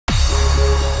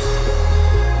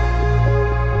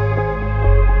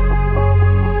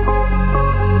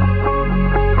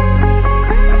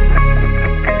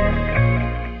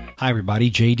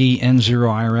everybody,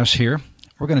 JDN0IRS here.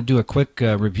 We're going to do a quick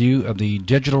review of the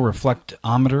digital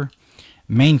reflectometer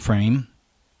mainframe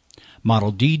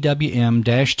model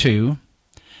DWM2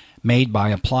 made by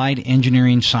Applied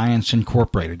Engineering Science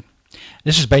Incorporated.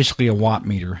 This is basically a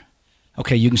Wattmeter.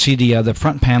 Okay, you can see the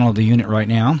front panel of the unit right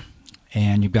now,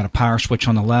 and you've got a power switch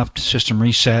on the left, system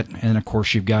reset, and of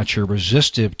course you've got your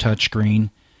resistive touchscreen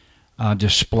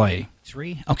display.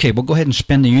 Okay, we'll go ahead and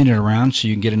spin the unit around so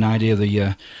you can get an idea of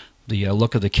the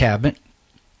look of the cabinet.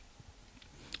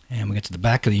 And we get to the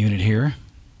back of the unit here,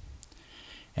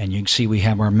 and you can see we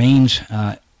have our mains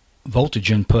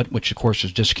voltage input, which of course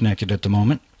is disconnected at the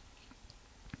moment.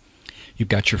 You've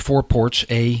got your 4 ports,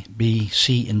 A, B,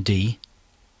 C, and D,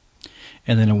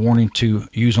 and then a warning to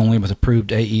use only with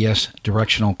approved AES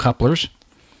directional couplers.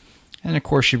 And of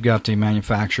course you've got the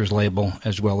manufacturer's label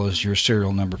as well as your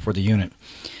serial number for the unit.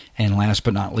 And last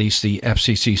but not least, the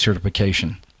FCC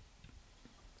certification.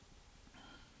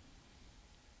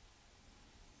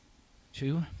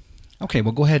 Okay,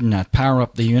 we'll go ahead and power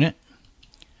up the unit,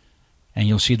 and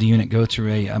you'll see the unit go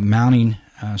through a mounting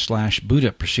 / boot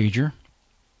up procedure.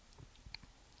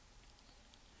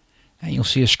 And you'll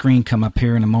see a screen come up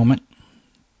here in a moment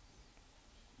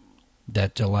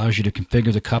that allows you to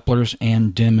configure the couplers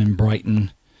and dim and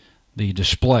brighten the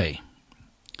display.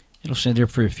 It'll sit there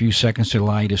for a few seconds to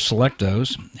allow you to select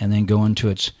those and then go into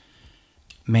its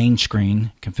main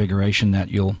screen configuration that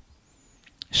you'll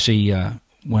see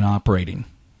when operating.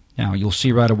 Now you'll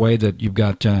see right away that you've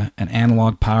got an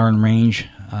analog power and range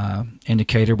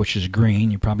indicator, which is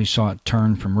green. You probably saw it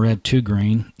turn from red to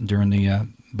green during the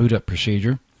boot up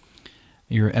procedure.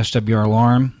 Your SWR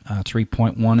alarm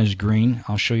 3.1 is green.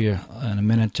 I'll show you in a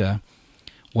minute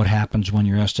what happens when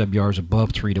your SWR is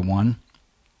above 3 to 1.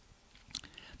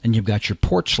 Then you've got your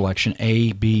port selection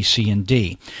A, B, C, and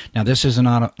D. Now this does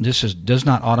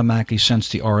not automatically sense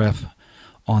the RF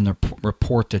on the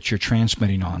report that you're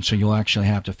transmitting on, so you'll actually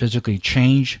have to physically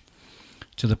change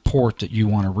to the port that you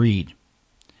want to read.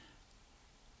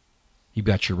 You've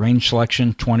got your range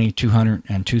selection 20, 200,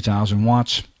 and 2000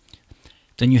 watts.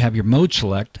 Then you have your mode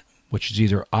select, which is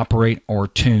either operate or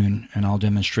tune, and I'll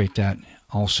demonstrate that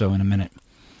also in a minute.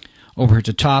 Over at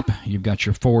the top you've got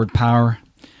your forward power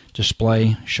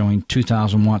display showing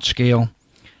 2000 watt scale.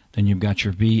 Then you've got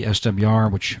your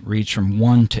VSWR, which reads from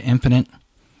 1 to infinite.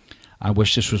 I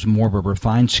wish this was more of a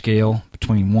refined scale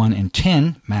between 1 and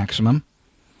 10 maximum.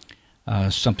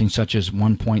 Something such as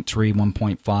 1.3,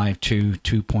 1.5, 2,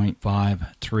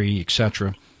 2.5, 3,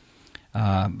 etc.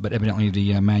 But evidently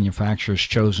the manufacturer has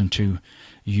chosen to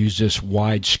use this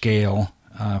wide scale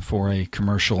for a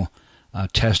commercial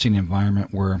testing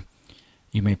environment where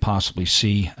you may possibly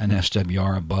see an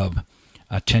SWR above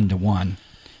 10 to 1.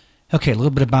 Okay, a little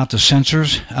bit about the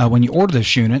sensors. When you order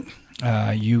this unit,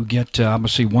 you get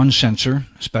obviously one sensor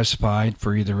specified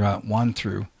for either 1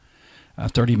 through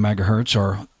 30 megahertz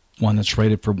or one that's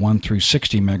rated for 1 through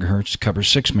 60 megahertz to cover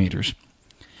 6 meters.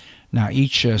 Now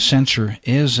each sensor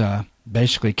is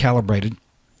basically calibrated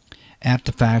at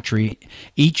the factory.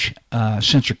 Each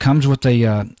sensor comes with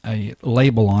a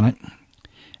label on it.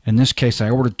 In this case I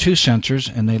ordered 2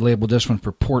 sensors, and they labeled this one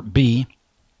for port B.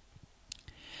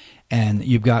 And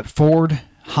you've got forward,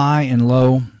 high and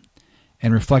low,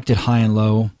 and reflected high and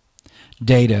low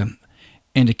data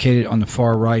indicated on the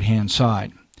far right hand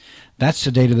side. That's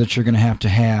the data that you're going to have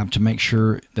to make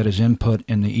sure that is input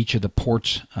in each of the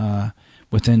ports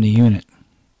within the unit.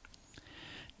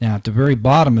 Now at the very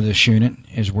bottom of this unit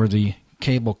is where the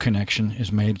cable connection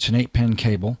is made. It's an 8-pin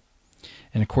cable,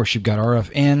 and of course you've got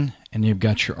RF in and you've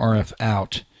got your RF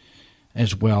out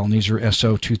as well, and these are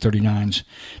SO239s.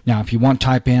 Now if you want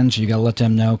type ins, you got to let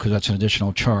them know because that's an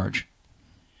additional charge.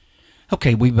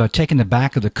 Okay, we've taken the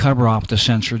back of the cover off the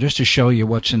sensor just to show you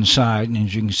what's inside, and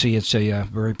as you can see it's a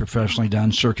very professionally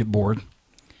done circuit board,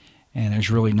 and there's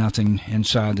really nothing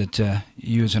inside that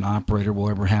you as an operator will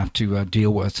ever have to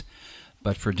deal with.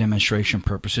 But for demonstration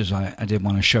purposes I did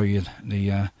want to show you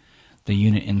the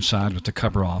unit inside with the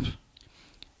cover off.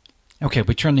 Okay, if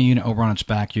we turn the unit over on its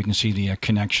back, you can see the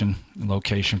connection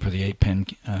location for the 8-pin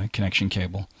connection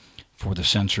cable for the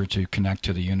sensor to connect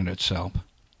to the unit itself.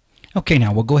 Okay,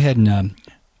 now we'll go ahead and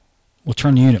we'll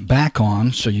turn the unit back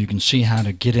on so you can see how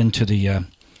to get into the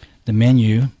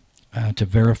menu to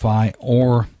verify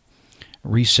or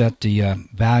reset the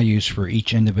values for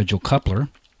each individual coupler.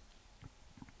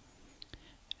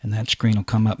 And that screen will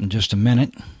come up in just a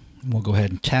minute. We'll go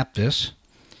ahead and tap this,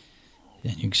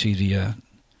 and you can see the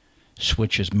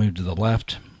switch is moved to the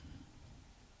left.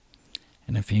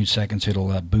 In a few seconds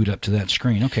it'll boot up to that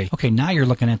screen. Okay, now you're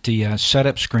looking at the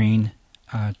setup screen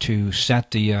to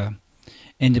set the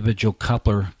individual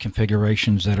coupler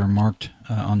configurations that are marked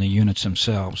on the units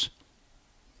themselves.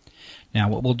 Now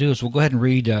what we'll do is we'll go ahead and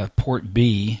read port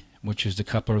B, which is the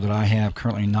coupler that I have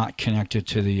currently not connected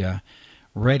to the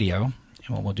radio.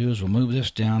 And what we'll do is we'll move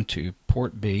this down to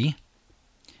port B,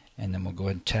 and then we'll go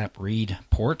ahead and tap read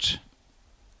ports.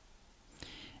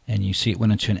 And you see it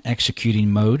went into an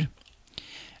executing mode.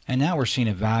 And now we're seeing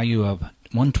a value of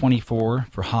 124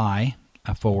 for high,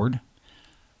 forward,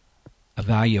 a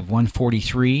value of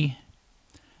 143,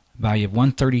 a value of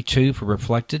 132 for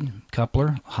reflected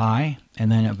coupler, high,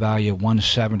 and then a value of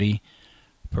 170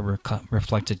 for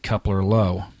reflected coupler,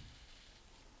 low.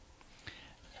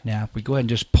 Now if we go ahead and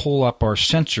just pull up our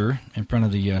sensor in front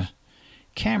of the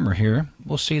camera here,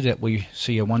 we'll see that we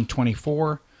see a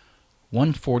 124,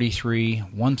 143,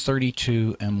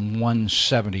 132, and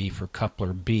 170 for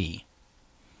coupler B.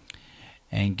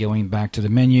 And going back to the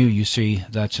menu, you see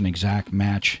that's an exact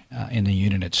match in the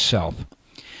unit itself.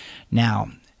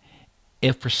 Now,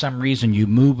 if for some reason you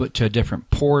move it to a different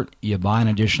port, you buy an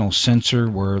additional sensor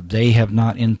where they have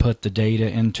not input the data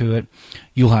into it,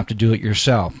 you'll have to do it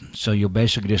yourself. So you'll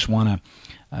basically just want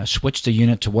to switch the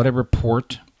unit to whatever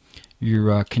port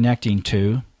you're connecting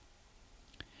to,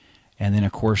 and then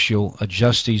of course you'll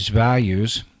adjust these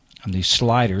values on these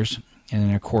sliders, and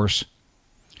then of course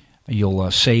you'll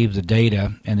save the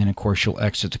data, and then of course you'll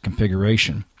exit the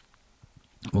configuration.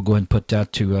 We'll go ahead and put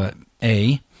that to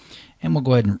A, and we'll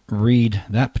go ahead and read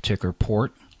that particular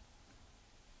port,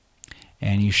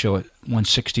 and you show it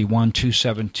 161,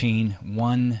 217,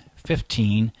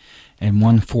 115, and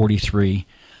 143,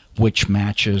 which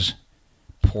matches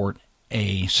port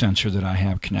A sensor that I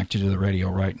have connected to the radio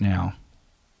right now.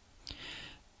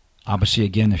 Obviously,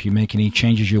 again, if you make any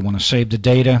changes, you'll want to save the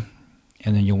data,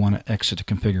 and then you'll want to exit the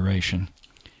configuration,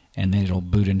 and then it'll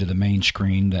boot into the main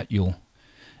screen that you'll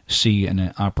see in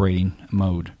an operating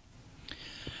mode.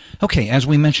 Okay, as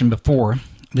we mentioned before,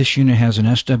 this unit has an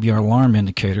SWR alarm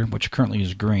indicator, which currently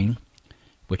is green,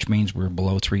 which means we're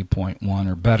below 3.1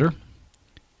 or better.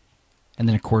 And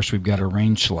then of course we've got our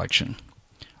range selection.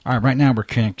 Alright, right now we're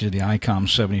connected to the ICOM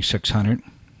 7600,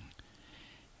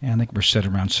 and I think we're set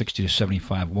around 60 to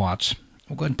 75 watts.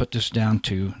 We'll go ahead and put this down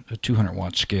to the 200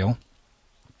 watt scale,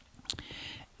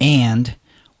 and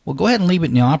we'll go ahead and leave it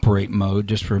in the operate mode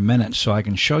just for a minute so I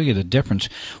can show you the difference.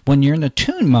 When you're in the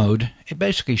tune mode, it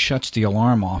basically shuts the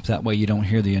alarm off. That way you don't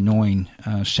hear the annoying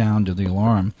sound of the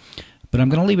alarm. But I'm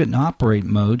going to leave it in operate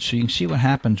mode so you can see what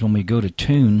happens when we go to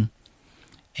tune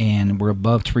and we're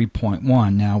above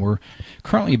 3.1. Now we're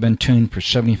currently been tuned for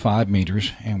 75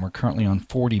 meters, and we're currently on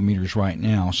 40 meters right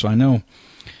now. So I know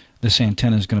this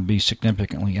antenna is going to be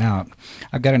significantly out.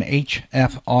 I've got an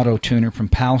HF auto tuner from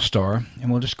Palstar, and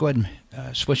we'll just go ahead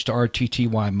and switch to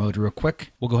RTTY mode real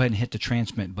quick. We'll go ahead and hit the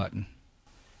transmit button.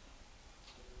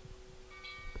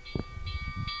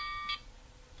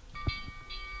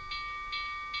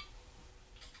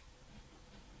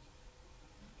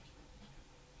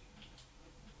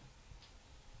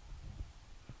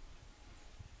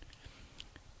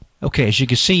 Okay, as you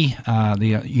can see,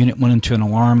 the unit went into an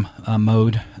alarm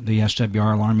mode. The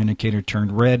SWR alarm indicator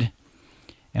turned red,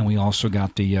 and we also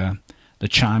got the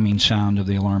chiming sound of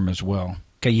the alarm as well.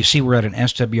 Okay, you see we're at an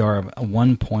SWR of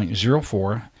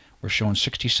 1.04. We're showing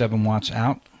 67 watts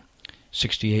out,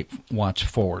 68 watts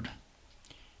forward.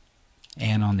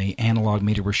 And on the analog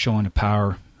meter, we're showing a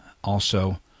power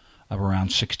also of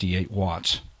around 68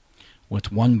 watts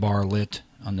with 1 bar lit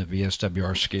on the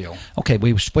VSWR scale. Okay,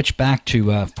 we've switched back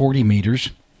to 40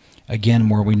 meters, again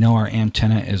where we know our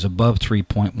antenna is above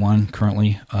 3.1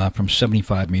 currently from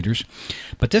 75 meters.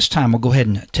 But this time we'll go ahead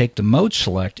and take the mode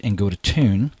select and go to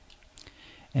tune.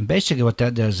 And basically what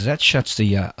that does is that shuts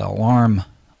the alarm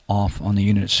off on the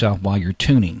unit itself while you're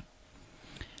tuning.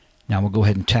 Now we'll go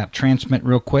ahead and tap transmit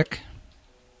real quick.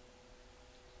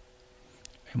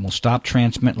 And we'll stop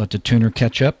transmit, let the tuner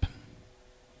catch up.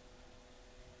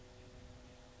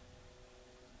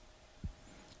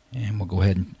 And we'll go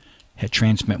ahead and hit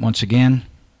transmit once again.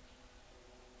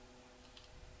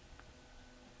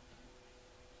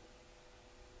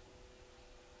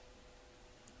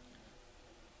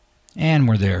 And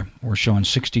we're there. We're showing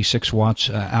 66 watts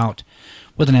out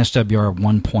with an SWR of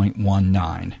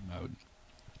 1.19.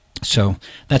 So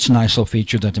that's a nice little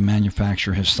feature that the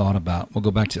manufacturer has thought about. We'll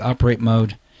go back to operate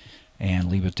mode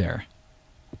and leave it there.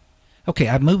 Okay,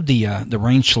 I've moved the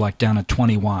range select down to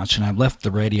 20 watts, and I've left the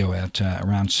radio at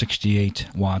around 68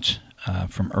 watts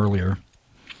from earlier.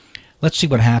 Let's see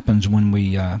what happens when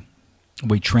we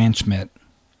transmit.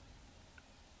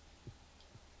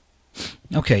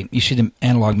 Okay, you see the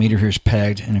analog meter here is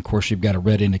pegged, and of course you've got a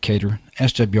red indicator.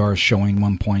 SWR is showing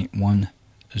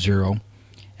 1.10,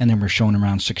 and then we're showing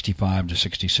around 65 to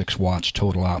 66 watts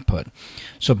total output.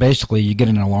 So basically you get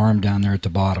an alarm down there at the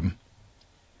bottom.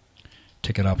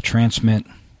 Take it off transmit,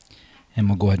 and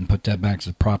we'll go ahead and put that back to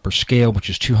the proper scale, which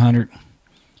is 200,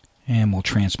 and we'll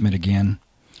transmit again.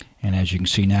 And as you can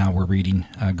see now, we're reading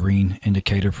a green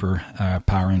indicator for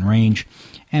power and range,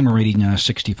 and we're reading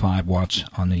 65 watts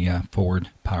on the forward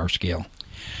power scale.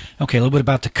 Okay, a little bit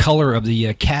about the color of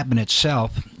the cabinet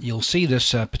itself. You'll see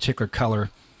this particular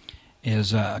color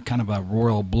is kind of a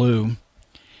royal blue,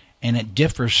 and it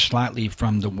differs slightly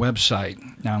from the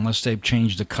website. Now, unless they've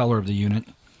changed the color of the unit,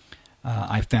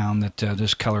 I found that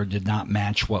this color did not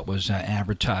match what was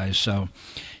advertised. So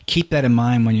keep that in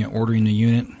mind when you're ordering the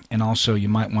unit, and also you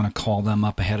might want to call them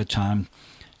up ahead of time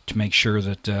to make sure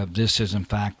that this is in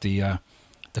fact the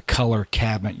color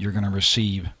cabinet you're going to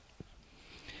receive.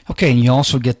 Okay, and you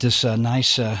also get this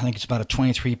nice, I think it's about a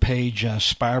 23-page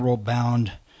spiral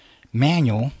bound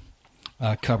manual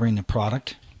covering the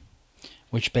product,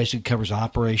 which basically covers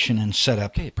operation and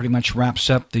setup. Okay, it pretty much wraps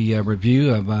up the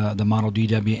review of the model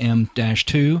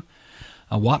DWM2,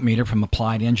 a Wattmeter from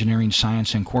Applied Engineering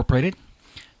Science Incorporated.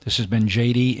 This has been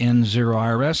JD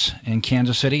N0IRS in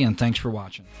Kansas City, and thanks for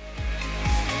watching.